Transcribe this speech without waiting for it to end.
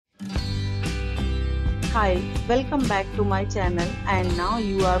Hi, welcome back to my channel, and now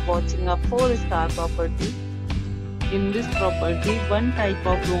you are watching a 4-star property. In this property, one type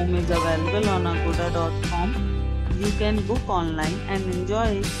of room is available on agoda.com. You can book online and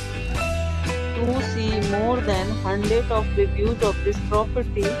enjoy it. To see more than 100 of reviews of this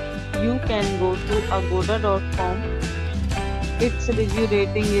property, you can go to agoda.com. Its review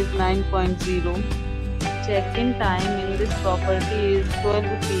rating is 9.0. Check-in time in this property is 12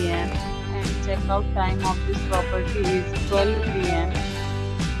 p.m. and check-out time of this property is 12 p.m.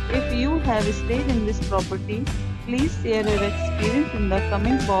 If you have stayed in this property, please share your experience in the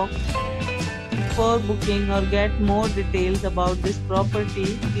comment box. For booking or get more details about this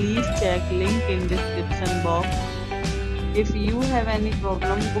property, please check link in description box. If you have any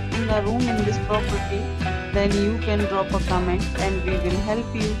problem booking a room in this property, then you can drop a comment and we will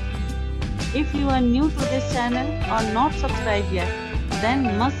help you. If you are new to this channel or not subscribed yet,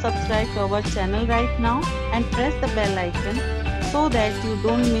 then must subscribe to our channel right now and press the bell icon so that you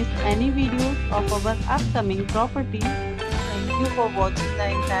don't miss any videos of our upcoming property. Thank you for watching the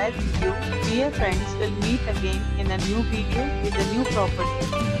entire video. Dear friends, will meet again in a new video with a new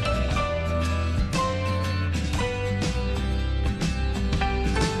property.